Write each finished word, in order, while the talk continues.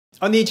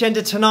On the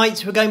agenda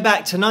tonight, we're going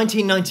back to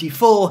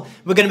 1994.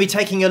 We're going to be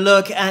taking a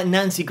look at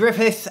Nanci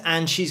Griffith,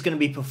 and she's going to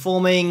be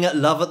performing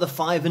Love at the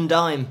Five and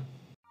Dime.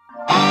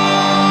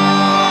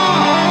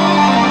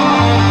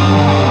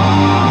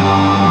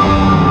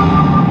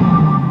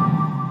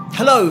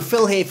 Hello,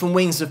 Phil here from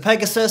Wings of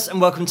Pegasus,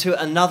 and welcome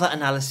to another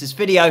analysis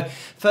video.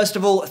 First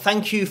of all,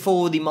 thank you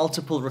for the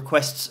multiple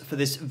requests for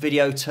this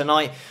video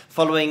tonight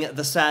following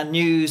the sad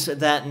news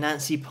that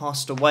Nanci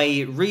passed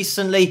away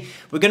recently.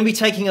 We're going to be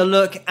taking a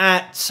look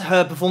at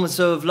her performance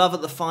of Love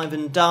at the Five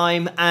and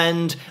Dime,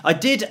 and I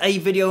did a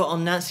video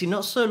on Nanci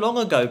not so long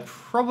ago,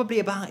 probably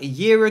about a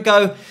year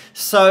ago,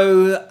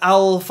 so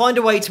I'll find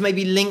a way to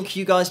maybe link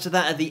you guys to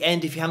that at the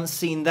end if you haven't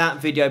seen that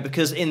video,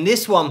 because in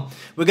this one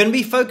we're going to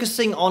be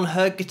focusing on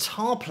her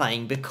guitar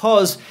playing,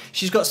 because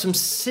she's got some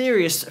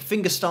serious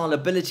fingerstyle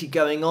ability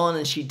going on,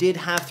 and she did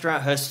have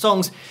throughout her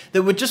songs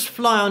that would just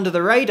fly under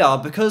the radar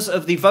because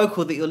of the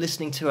vocal that you're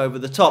listening to over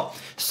the top.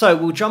 So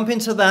we'll jump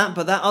into that,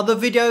 but that other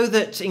video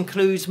that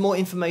includes more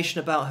information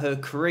about her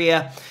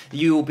career,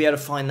 you will be able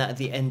to find that at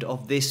the end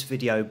of this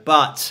video.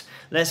 But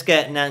let's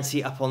get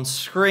Nanci up on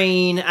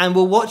screen and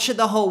we'll watch it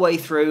the whole way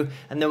through,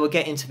 and then we'll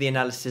get into the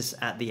analysis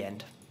at the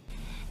end.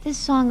 This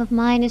song of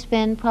mine has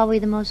been probably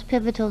the most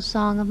pivotal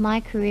song of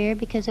my career,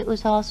 because it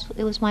was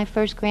my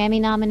first Grammy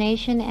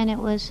nomination, and it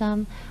was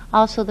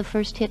also the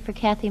first hit for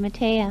Kathy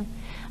Mattea.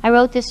 I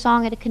wrote this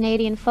song at a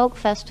Canadian folk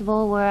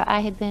festival where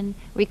I had been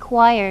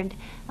required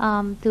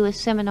through a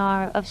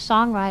seminar of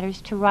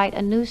songwriters to write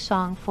a new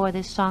song for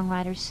this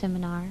songwriters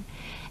seminar.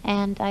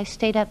 And I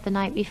stayed up the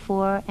night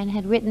before and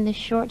had written this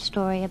short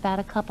story about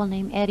a couple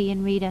named Eddie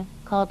and Rita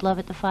called Love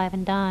at the Five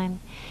and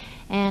Dime.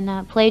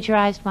 And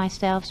plagiarized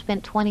myself,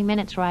 spent 20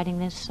 minutes writing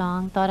this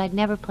song, thought I'd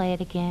never play it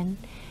again.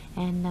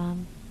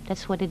 And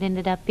that's what it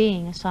ended up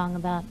being, a song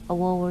about a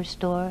Woolworth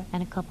store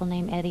and a couple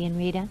named Eddie and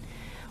Rita.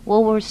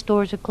 Woolworth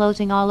stores are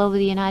closing all over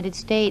the United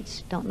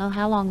States. Don't know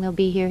how long they'll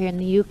be here in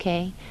the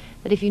UK.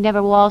 But if you've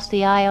never waltzed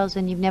the aisles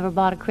and you've never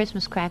bought a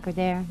Christmas cracker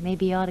there,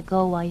 maybe you ought to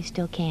go while you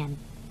still can.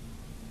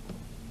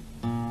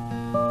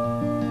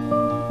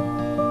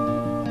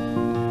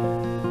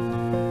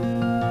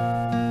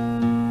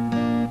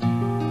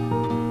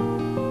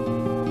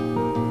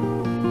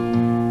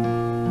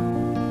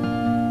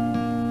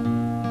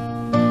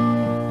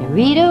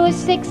 Rita was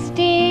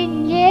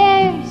 16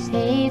 years,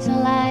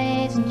 hazel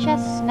eyes and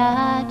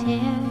chestnut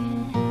hair.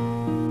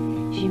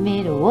 She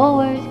made a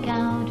Woolworth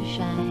counter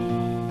shine.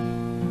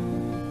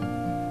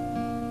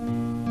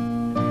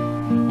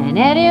 And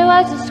Eddie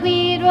was a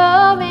sweet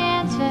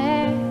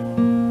romancer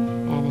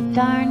and a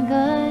darn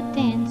good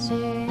dancer,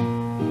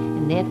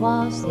 and they'd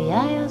waltz the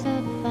aisles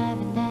of the Five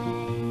and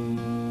Dime.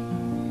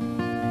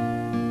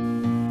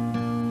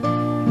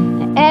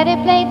 Now Eddie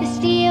played the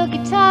steel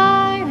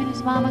guitar, and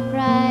his mama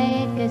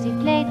cried 'cause he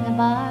played in the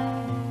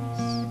bars,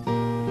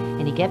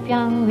 and he kept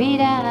young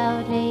Rita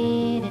out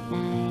late at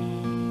night.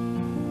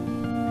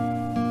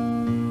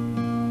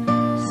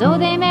 So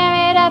they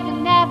married up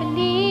in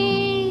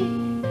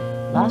Abilene,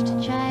 lost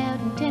a child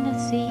in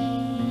Tennessee,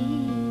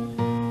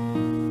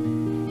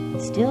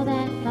 and still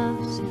that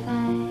love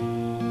survived.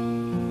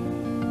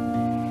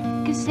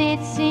 'Cause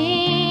they'd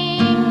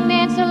sing,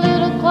 dance a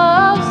little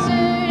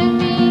closer to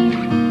me,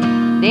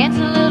 dance a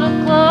little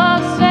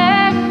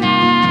closer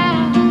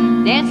now,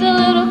 dance a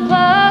little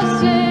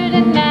closer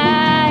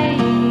tonight,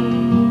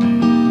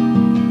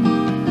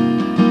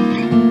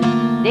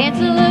 dance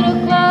a little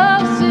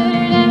closer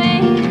to me.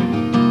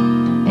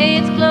 Hey,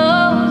 it's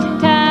closing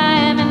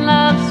time and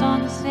love's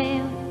on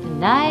sale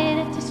tonight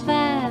at this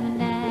Five and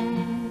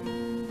Dime.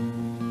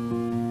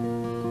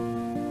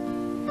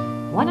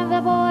 One of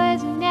the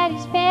boys in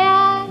Eddie's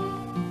band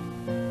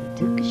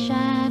took a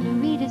shine to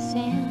Rita's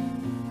hand,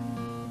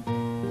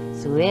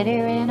 so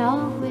Eddie ran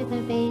off with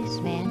her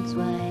baseman's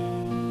wife.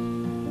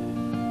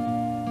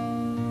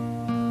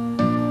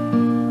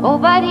 Oh,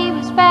 but he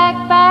was back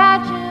by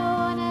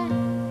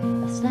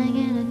June,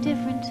 singing a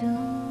different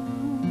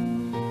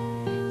tune,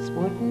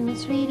 sporting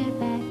Miss Rita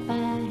back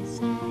by his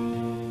side.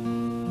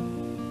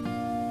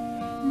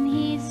 And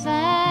he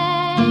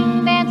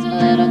sang, dance a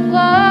little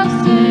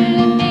closer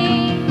to me,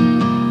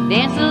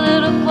 dance a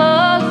little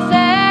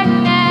closer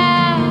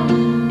now,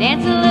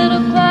 dance a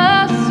little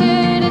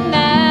closer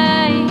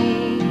tonight,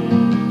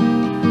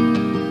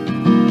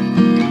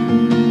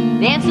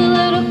 dance a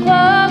little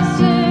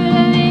closer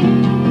to me.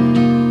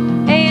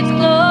 Hey, it's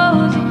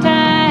closing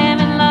time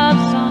and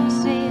love's on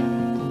sale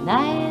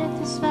tonight at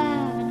this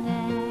Five and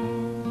Dime.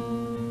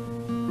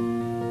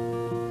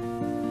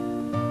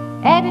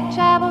 Eddie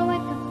traveled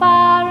with the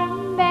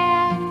foreign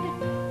band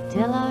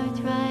till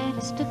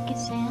arthritis took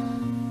his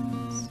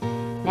hands.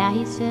 Now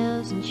he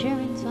sells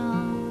insurance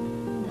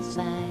on the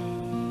side.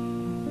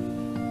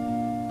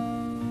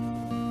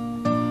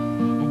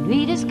 And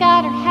Rita's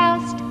got her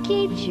house to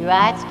keep. She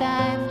writes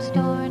dime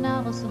store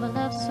novels of a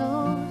love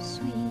so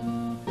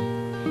sweet.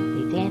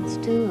 They dance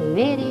to a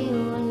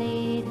radio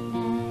late at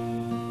night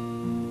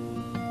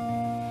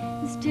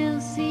and still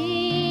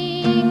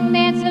sing,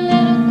 dance a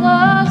little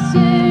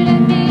closer to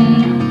me,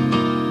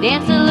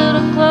 dance a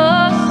little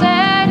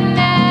closer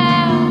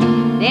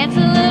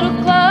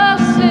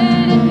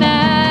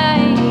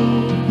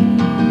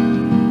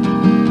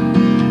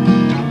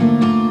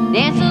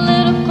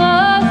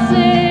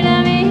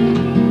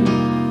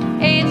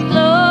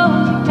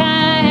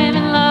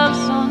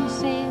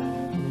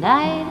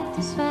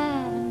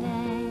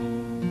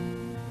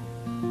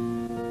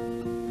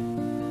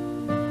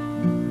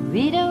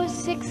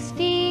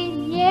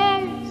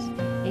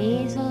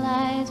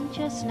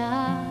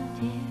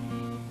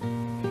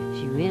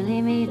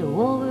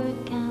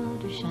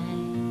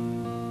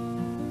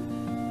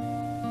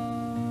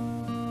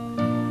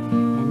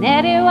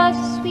and that he was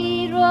a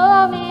sweet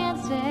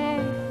romancer. I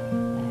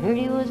heard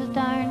he was a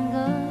darn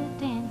good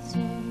dancer,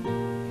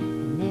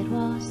 and it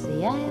was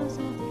the Isles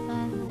of the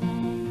Five and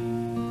Dime.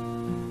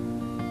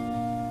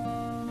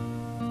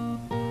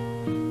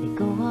 They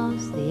go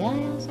waltz the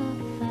Isles of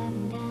the Five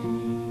and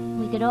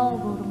Dime. We could all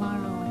go tomorrow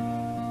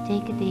and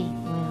take a date.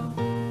 Well,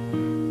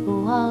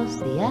 go waltz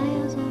the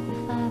Isles of the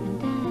Five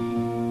and Dime.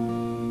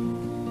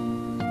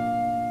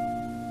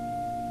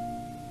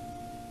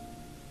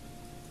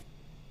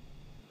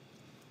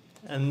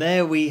 And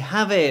there we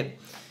have it.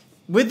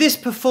 With this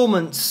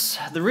performance,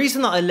 the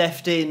reason that I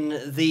left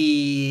in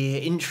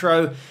the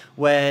intro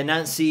where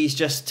Nancy's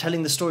just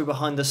telling the story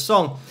behind the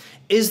song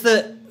is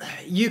that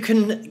you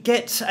can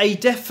get a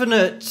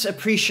definite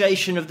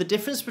appreciation of the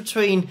difference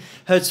between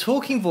her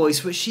talking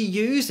voice, which she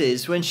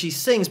uses when she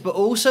sings, but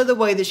also the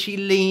way that she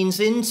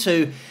leans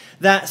into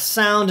that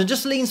sound and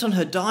just leans on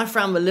her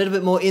diaphragm a little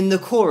bit more in the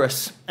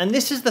chorus. And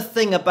this is the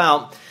thing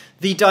about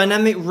the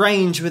dynamic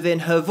range within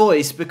her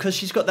voice, because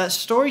she's got that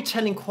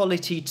storytelling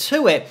quality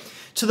to it,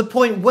 to the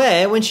point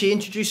where when she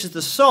introduces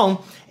the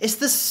song, it's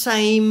the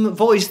same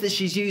voice that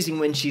she's using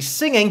when she's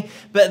singing,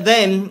 but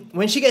then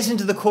when she gets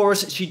into the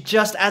chorus, she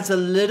just adds a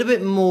little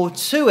bit more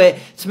to it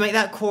to make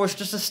that chorus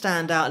just to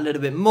stand out a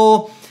little bit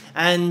more.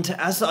 And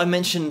as I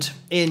mentioned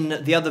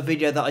in the other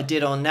video that I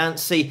did on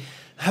Nanci,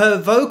 her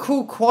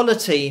vocal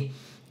quality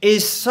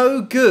is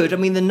so good. I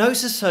mean, the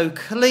notes are so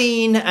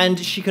clean, and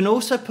she can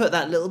also put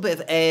that little bit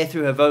of air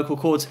through her vocal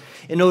cords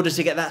in order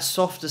to get that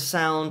softer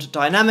sound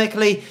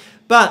dynamically.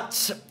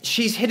 But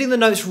she's hitting the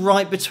notes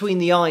right between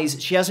the eyes.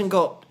 She hasn't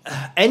got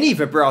any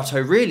vibrato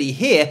really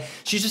here.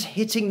 She's just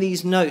hitting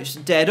these notes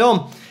dead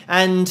on.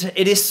 And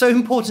it is so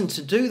important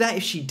to do that.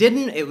 If she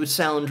didn't, it would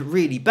sound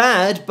really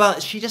bad.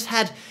 But she just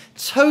had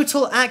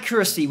total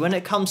accuracy when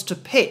it comes to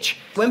pitch.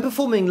 When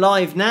performing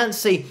live,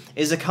 Nanci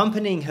is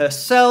accompanying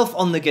herself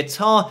on the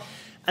guitar,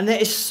 and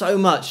there is so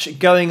much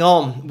going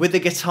on with the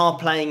guitar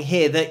playing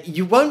here that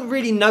you won't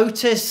really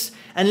notice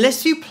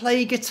unless you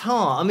play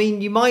guitar. I mean,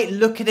 you might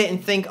look at it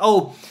and think,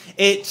 oh,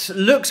 it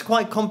looks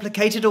quite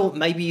complicated, or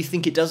maybe you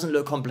think it doesn't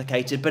look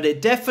complicated, but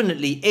it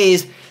definitely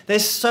is.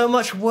 There's so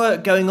much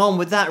work going on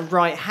with that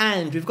right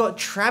hand. We've got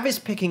Travis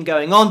picking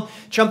going on,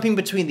 jumping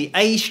between the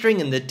A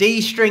string and the D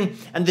string,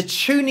 and the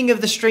tuning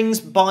of the strings,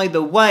 by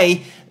the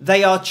way,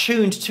 they are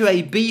tuned to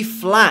a B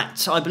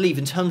flat, I believe,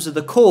 in terms of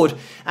the chord.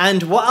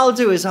 And what I'll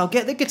do is I'll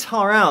get the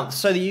guitar out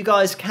so that you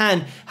guys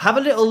can have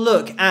a little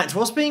look at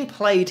what's being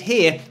played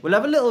here. We'll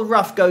have a little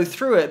rough go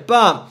through it,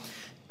 but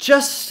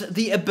just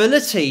the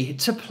ability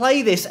to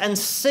play this and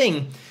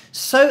sing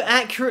so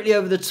accurately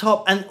over the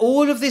top, and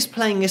all of this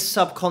playing is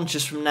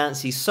subconscious from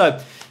Nanci. So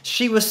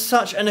she was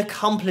such an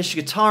accomplished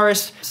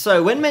guitarist.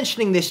 So when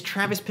mentioning this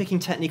Travis picking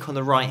technique on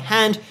the right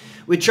hand,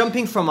 we're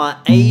jumping from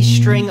our A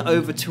string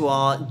over to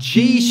our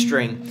G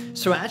string.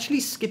 So we're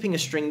actually skipping a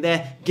string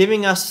there,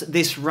 giving us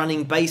this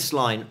running bass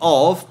line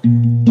of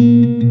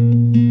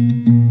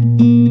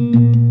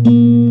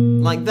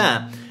like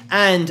that.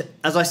 And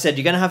as I said,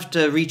 you're going to have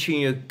to retune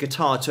your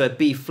guitar to a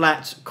B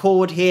flat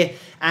chord here.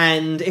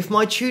 And if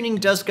my tuning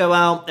does go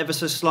out ever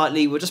so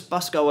slightly, we'll just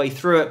busk our way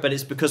through it. But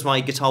it's because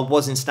my guitar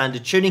was in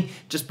standard tuning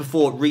just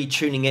before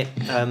retuning it,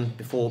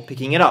 before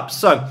picking it up.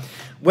 So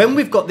when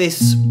we've got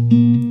this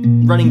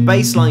running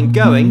bass line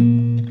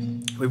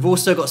going, we've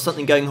also got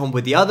something going on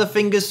with the other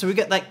fingers. So we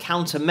get that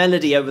counter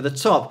melody over the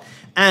top.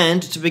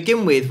 And to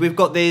begin with, we've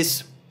got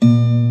this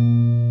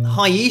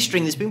high E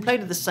string that's being played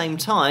at the same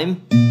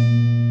time.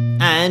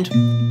 And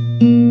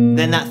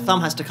then that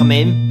thumb has to come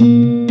in,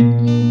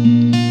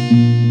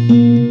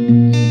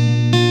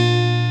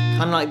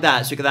 kind of like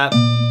that. So you get that.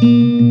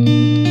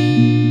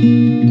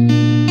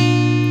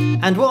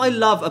 And what I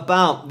love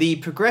about the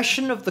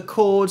progression of the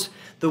chords,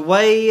 the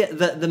way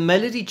that the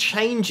melody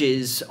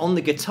changes on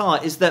the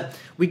guitar, is that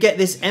we get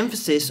this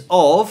emphasis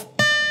of,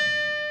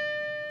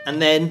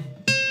 and then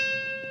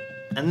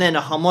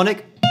a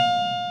harmonic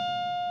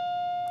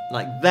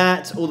like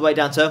that, all the way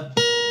down to.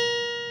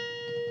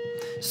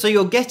 So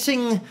you're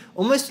getting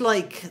almost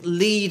like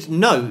lead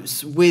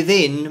notes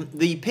within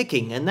the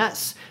picking, and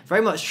that's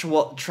very much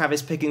what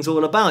Travis picking's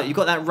all about. You've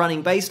got that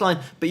running bass line,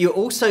 but you're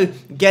also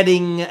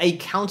getting a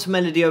counter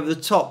melody over the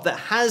top that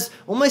has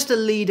almost a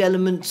lead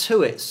element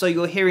to it. So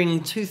you're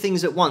hearing two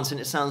things at once,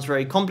 and it sounds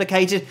very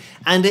complicated,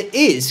 and it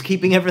is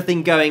keeping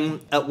everything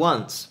going at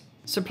once.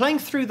 So playing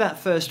through that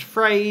first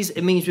phrase,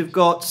 it means we've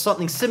got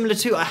something similar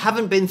to, I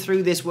haven't been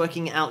through this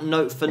working out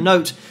note for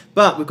note,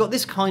 but we've got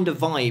this kind of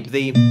vibe,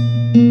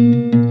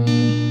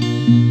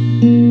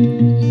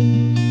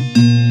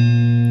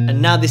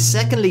 now this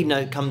second lead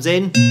note comes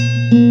in,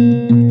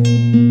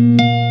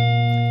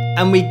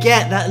 and we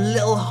get that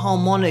little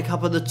harmonic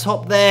up at the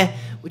top there,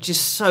 which is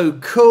so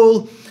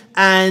cool.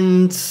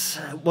 And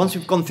once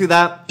we've gone through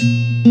that,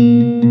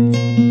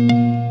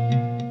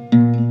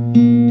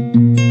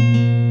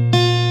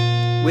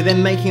 we're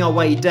then making our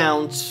way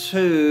down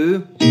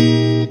to,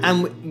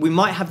 and we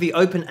might have the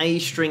open A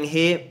string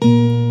here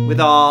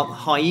with our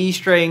high E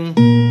string,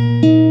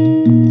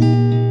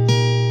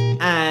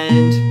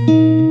 and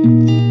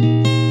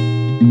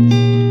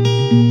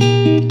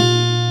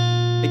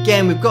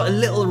we've got a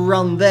little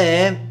run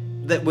there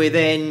that we're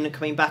then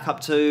coming back up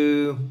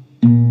to.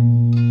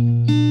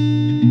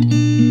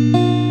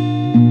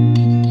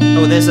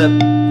 Oh, there's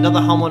another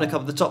harmonica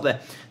up at the top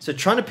there. So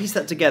trying to piece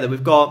that together,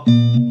 we've got.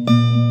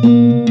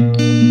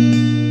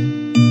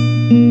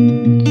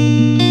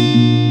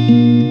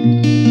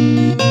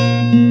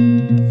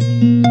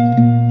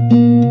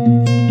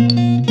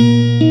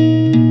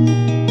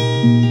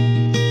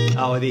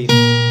 Oh, the.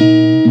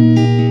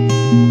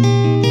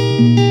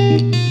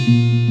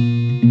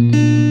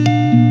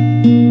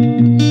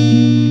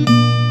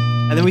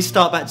 And then we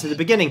start back to the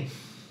beginning.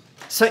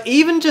 So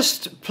even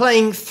just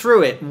playing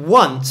through it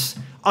once,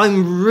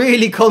 I'm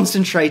really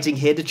concentrating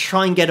here to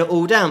try and get it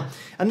all down.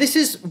 And this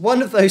is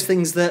one of those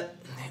things that,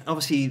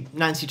 obviously,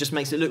 Nanci just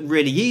makes it look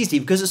really easy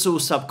because it's all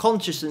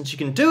subconscious and she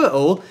can do it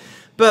all.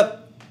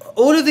 But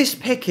all of this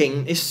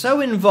picking is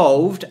so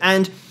involved,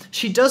 and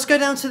she does go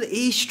down to the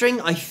E string.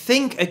 I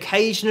think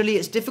occasionally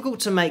it's difficult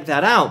to make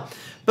that out.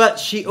 But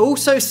she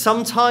also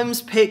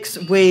sometimes picks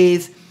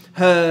with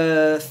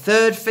her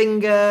third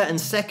finger and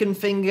second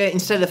finger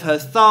instead of her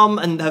thumb,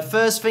 and her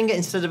first finger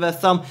instead of her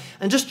thumb,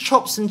 and just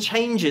chops and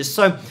changes.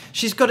 So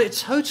she's got it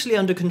totally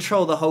under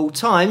control the whole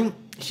time.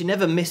 She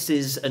never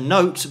misses a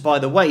note, by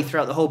the way,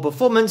 throughout the whole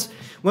performance.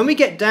 When we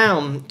get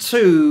down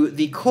to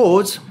the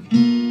chords,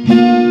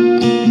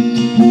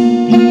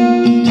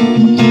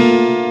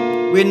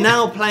 we're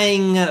now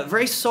playing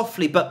very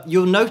softly, but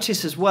you'll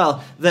notice as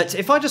well that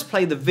if I just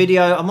play the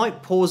video, I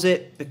might pause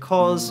it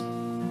because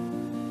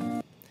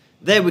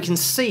there we can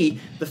see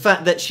the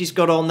fact that she's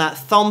got on that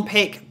thumb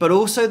pick, but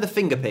also the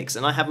finger picks.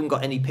 And I haven't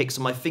got any picks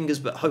on my fingers,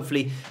 but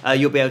hopefully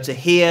you'll be able to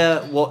hear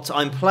what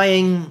I'm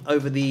playing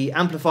over the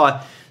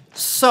amplifier.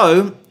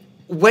 So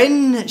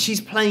when she's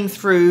playing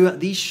through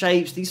these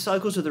shapes, these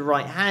cycles with the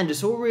right hand,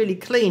 it's all really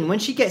clean. When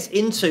she gets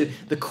into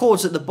the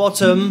chords at the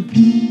bottom,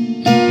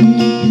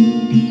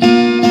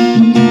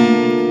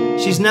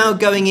 she's now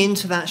going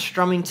into that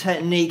strumming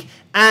technique,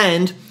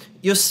 and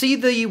you'll see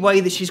the way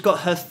that she's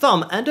got her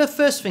thumb and her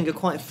first finger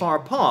quite far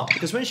apart,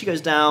 because when she goes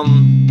down,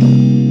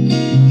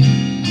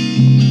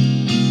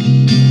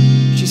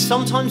 she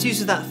sometimes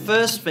uses that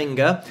first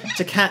finger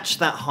to catch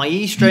that high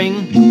E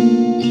string.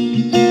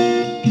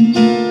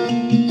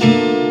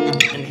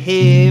 And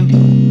here,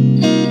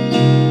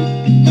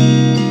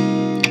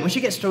 when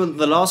she gets to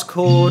the last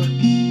chord,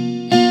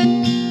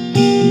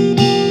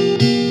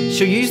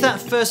 she'll use that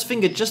first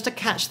finger just to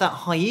catch that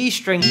high E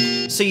string,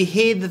 so you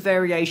hear the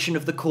variation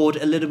of the chord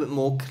a little bit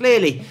more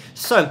clearly.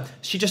 So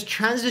she just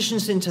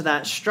transitions into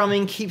that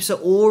strumming, keeps it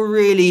all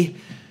really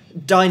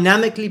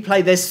dynamically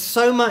played. There's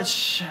so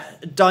much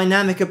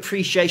dynamic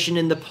appreciation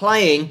in the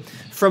playing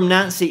from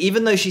Nanci,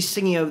 even though she's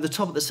singing over the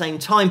top at the same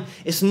time.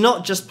 It's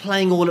not just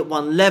playing all at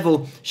one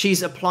level.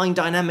 She's applying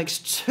dynamics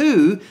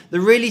to the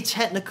really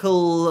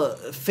technical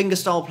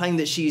fingerstyle playing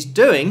that she's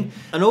doing.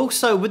 And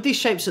also with these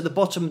shapes at the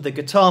bottom of the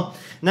guitar,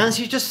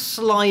 Nanci's just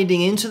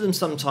sliding into them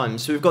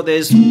sometimes. So we've got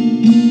this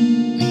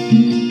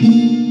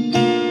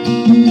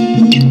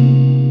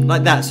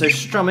like that, so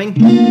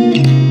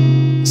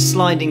strumming,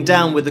 sliding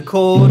down with the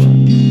chord,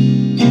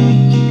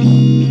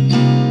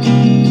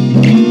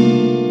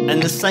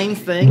 and the same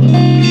thing,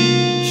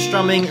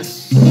 strumming and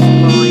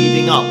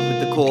sliding up with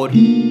the chord.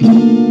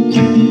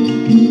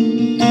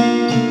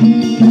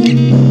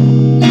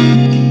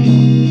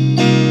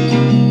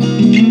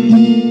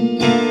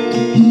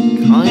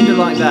 Kind of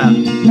like that.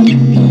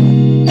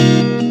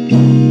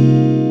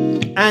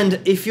 And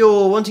if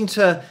you're wanting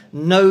to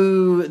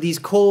know these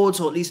chords,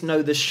 or at least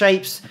know the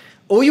shapes,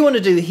 all you want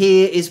to do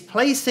here is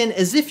place in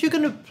as if you're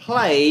going to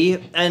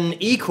play an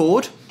E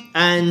chord,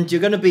 and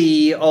you're going to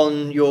be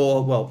on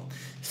your, well,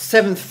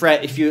 7th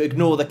fret if you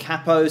ignore the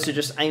capo, so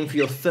just aim for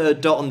your 3rd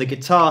dot on the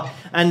guitar,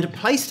 and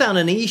place down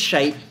an E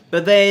shape,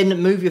 but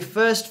then move your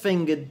first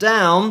finger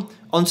down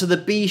onto the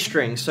B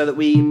string so that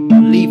we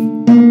leave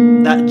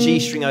that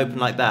G string open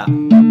like that.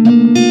 Kind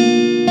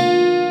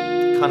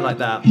of like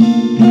that.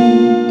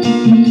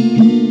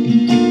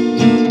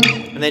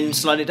 And then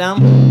slide it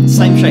down,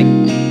 same shape.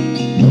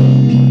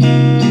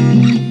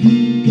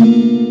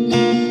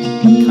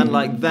 Kind of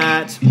like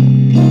that.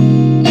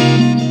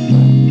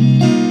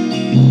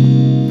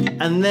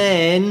 And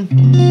then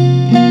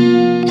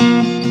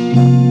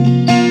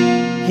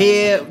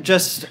here,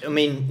 just, I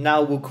mean,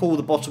 now we'll call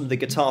the bottom of the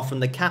guitar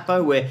from the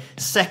capo. We're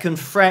 2nd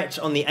fret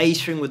on the A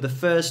string with the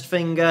first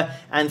finger,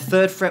 and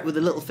 3rd fret with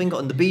the little finger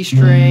on the B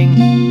string.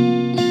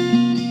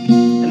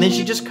 And then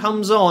she just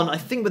comes on, I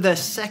think, with her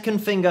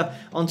 2nd finger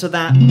onto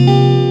that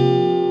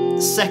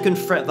 2nd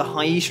fret, the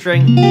high E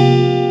string.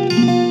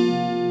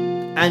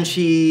 And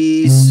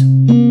she's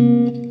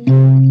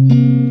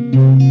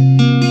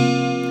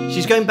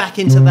going back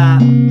into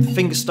that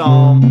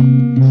fingerstyle,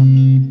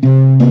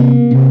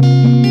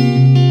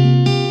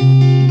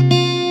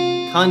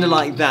 kind of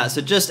like that.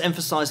 So just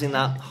emphasizing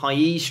that high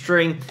E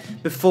string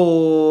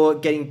before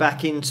getting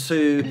back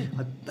into,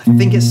 I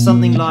think it's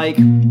something like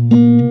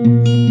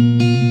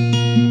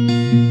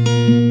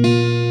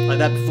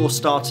that before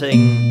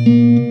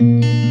starting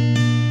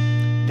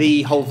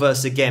the whole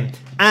verse again.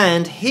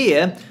 And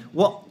here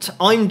what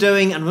I'm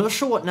doing, and I'm not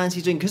sure what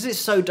Nanci's doing, because it's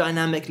so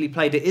dynamically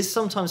played, it is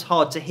sometimes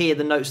hard to hear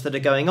the notes that are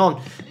going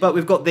on. But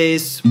we've got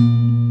this.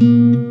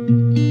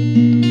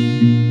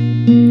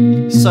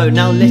 So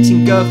now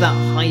letting go of that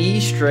high E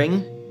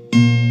string,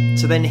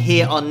 to then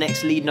hear our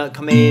next lead note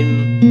come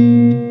in.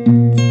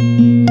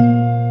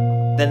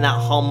 Then that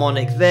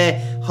harmonic there.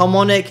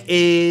 Harmonic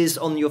is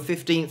on your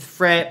 15th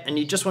fret, and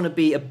you just want to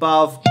be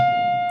above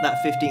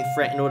that 15th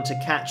fret in order to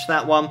catch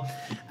that one.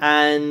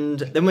 And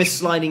then we're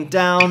sliding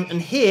down,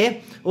 and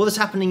here all that's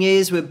happening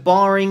is we're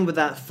barring with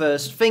that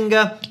first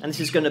finger, and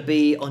this is going to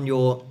be on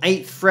your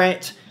 8th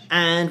fret,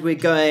 and we're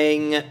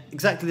going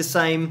exactly the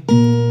same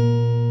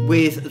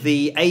with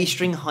the A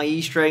string, high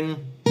E string,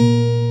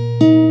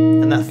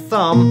 and that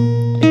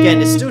thumb again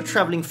is still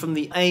traveling from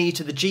the A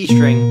to the G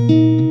string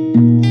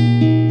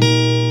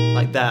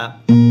like that.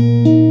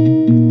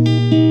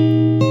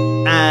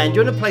 And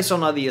you want to place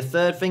on either your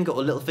 3rd finger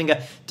or little finger,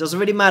 doesn't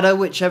really matter,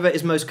 whichever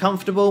is most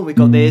comfortable. We've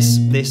got this.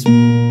 And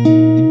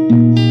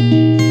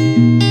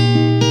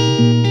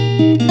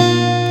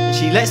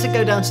she lets it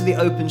go down to the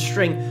open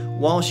string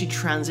while she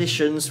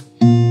transitions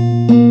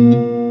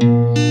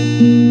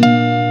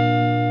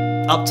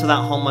up to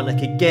that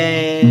harmonic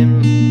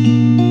again.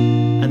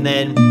 And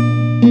then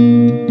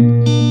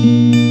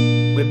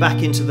we're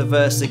back into the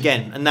verse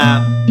again, and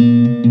that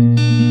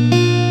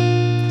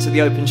to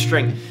the open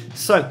string.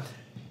 So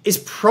it's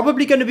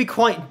probably going to be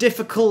quite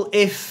difficult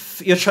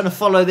if you're trying to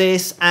follow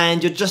this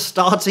and you're just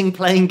starting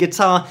playing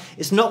guitar.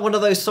 It's not one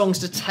of those songs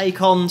to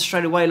take on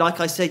straight away.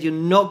 Like I said, you're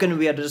not going to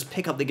be able to just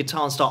pick up the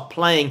guitar and start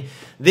playing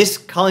this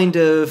kind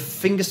of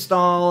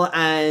fingerstyle,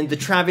 and the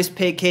Travis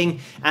picking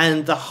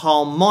and the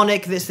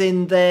harmonic that's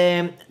in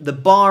there, the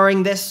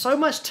barring. There's so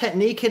much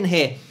technique in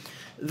here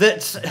that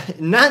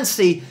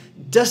Nanci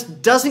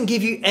just doesn't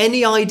give you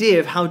any idea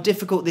of how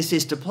difficult this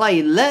is to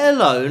play, let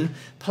alone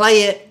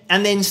play it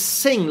and then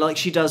sing like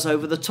she does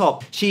over the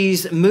top.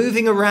 She's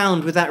moving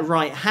around with that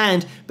right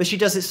hand, but she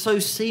does it so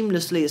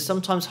seamlessly, it's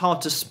sometimes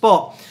hard to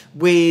spot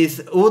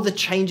with all the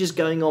changes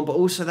going on, but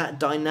also that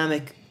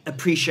dynamic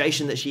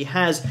appreciation that she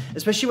has,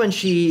 especially when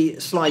she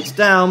slides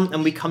down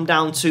and we come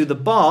down to the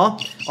bar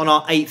on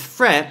our 8th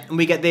fret and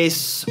we get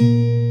this.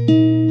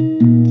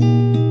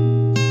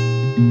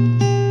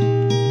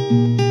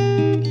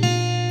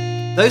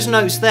 Those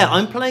notes there,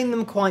 I'm playing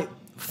them quite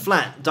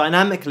flat,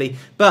 dynamically,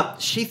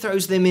 but she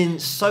throws them in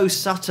so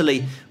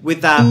subtly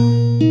with that,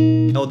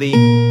 or the,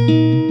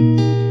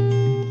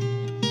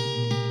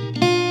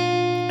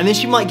 and then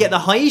she might get the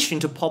high E string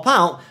to pop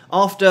out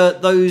after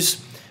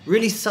those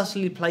really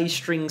subtly played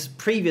strings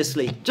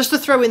previously. Just to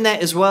throw in there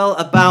as well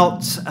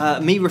about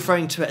me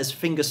referring to it as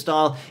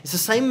fingerstyle, it's the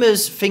same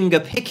as finger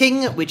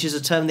picking, which is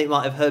a term that you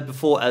might have heard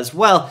before as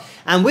well.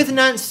 And with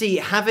Nanci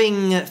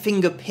having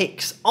finger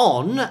picks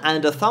on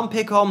and a thumb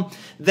pick on,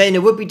 then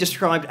it would be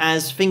described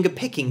as finger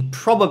picking.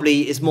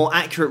 Probably is more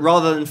accurate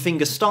rather than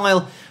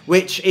fingerstyle,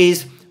 which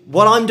is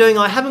what I'm doing.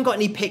 I haven't got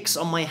any picks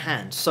on my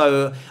hand,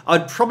 so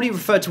I'd probably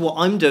refer to what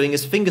I'm doing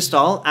as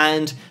fingerstyle,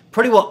 and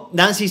probably what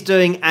Nanci's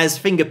doing as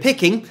finger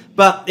picking,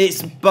 but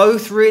it's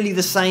both really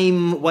the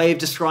same way of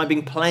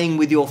describing playing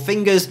with your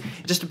fingers.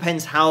 It just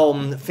depends how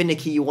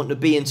finicky you want to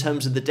be in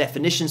terms of the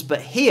definitions.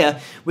 But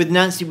here with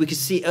Nanci, we could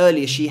see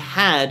earlier she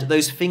had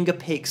those finger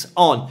picks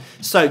on,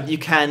 so you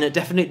can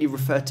definitely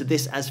refer to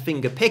this as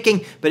finger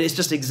picking, but it's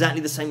just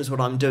exactly the same as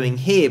what I'm doing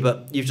here,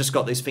 but you've just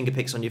got those finger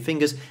picks on your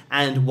fingers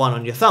and one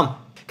on your thumb.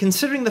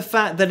 Considering the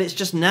fact that it's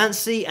just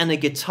Nanci and a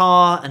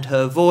guitar and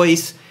her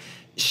voice,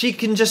 she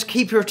can just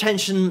keep your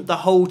attention the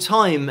whole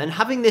time, and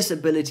having this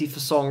ability for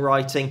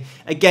songwriting,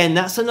 again,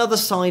 that's another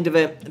side of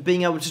it,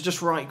 being able to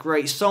just write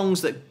great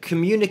songs that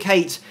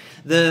communicate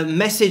the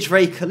message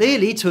very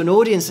clearly to an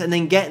audience and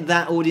then get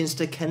that audience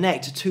to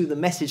connect to the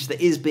message that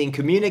is being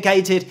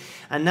communicated.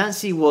 And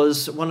Nanci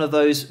was one of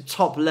those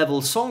top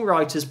level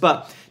songwriters,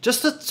 but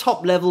just a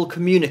top level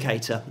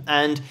communicator.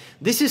 And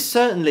this is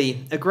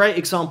certainly a great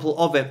example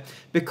of it,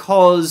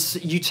 because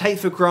you take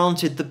for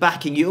granted the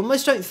backing. You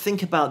almost don't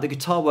think about the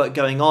guitar work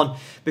going on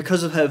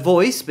because of her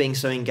voice being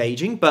so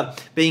engaging,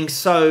 but being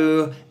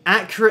so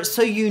accurate,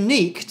 so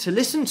unique to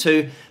listen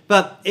to.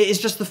 But it is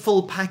just the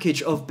full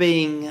package of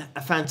being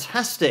a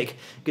fantastic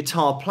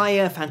guitar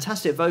player,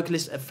 fantastic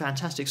vocalist, a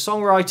fantastic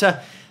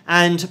songwriter.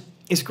 And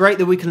it's great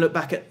that we can look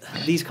back at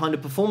these kind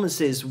of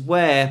performances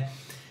where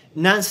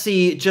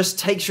Nanci just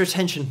takes your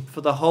attention for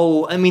the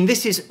whole. I mean,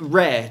 this is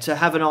rare to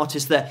have an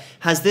artist that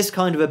has this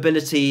kind of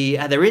ability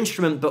at their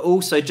instrument, but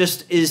also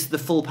just is the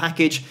full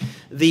package.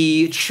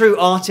 The true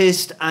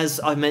artist, as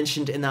I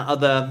mentioned in that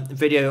other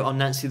video on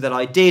Nanci that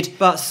I did,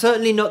 but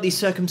certainly not the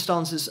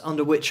circumstances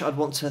under which I'd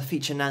want to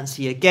feature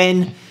Nanci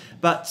again.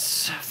 But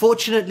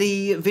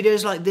fortunately,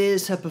 videos like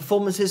this, her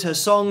performances, her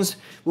songs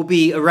will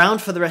be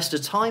around for the rest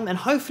of time, and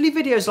hopefully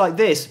videos like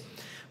this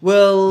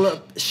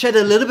will shed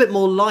a little bit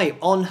more light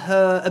on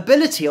her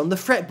ability on the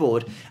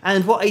fretboard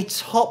and what a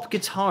top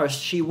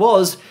guitarist she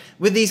was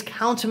with these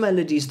counter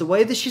melodies. The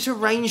way that she's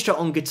arranged it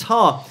on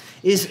guitar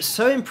is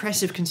so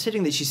impressive,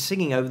 considering that she's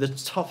singing over the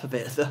top of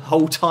it the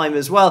whole time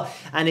as well,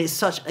 and it's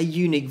such a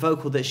unique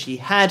vocal that she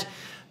had.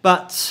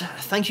 But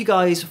thank you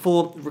guys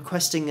for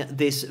requesting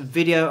this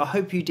video. I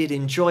hope you did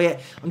enjoy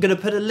it. I'm going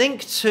to put a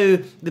link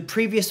to the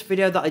previous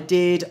video that I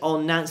did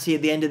on Nanci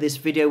at the end of this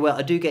video, where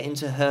I do get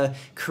into her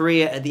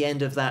career at the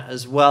end of that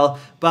as well.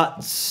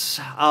 But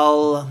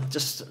I'll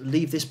just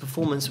leave this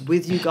performance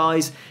with you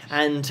guys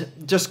and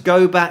just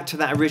go back to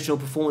that original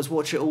performance,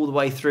 watch it all the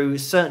way through.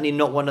 Certainly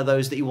not one of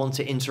those that you want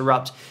to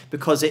interrupt,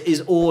 because it is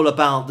all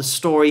about the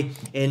story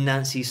in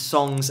Nanci's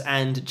songs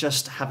and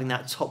just having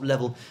that top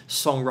level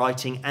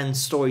songwriting and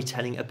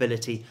storytelling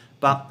ability.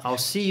 But I'll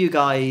see you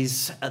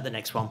guys at the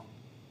next one.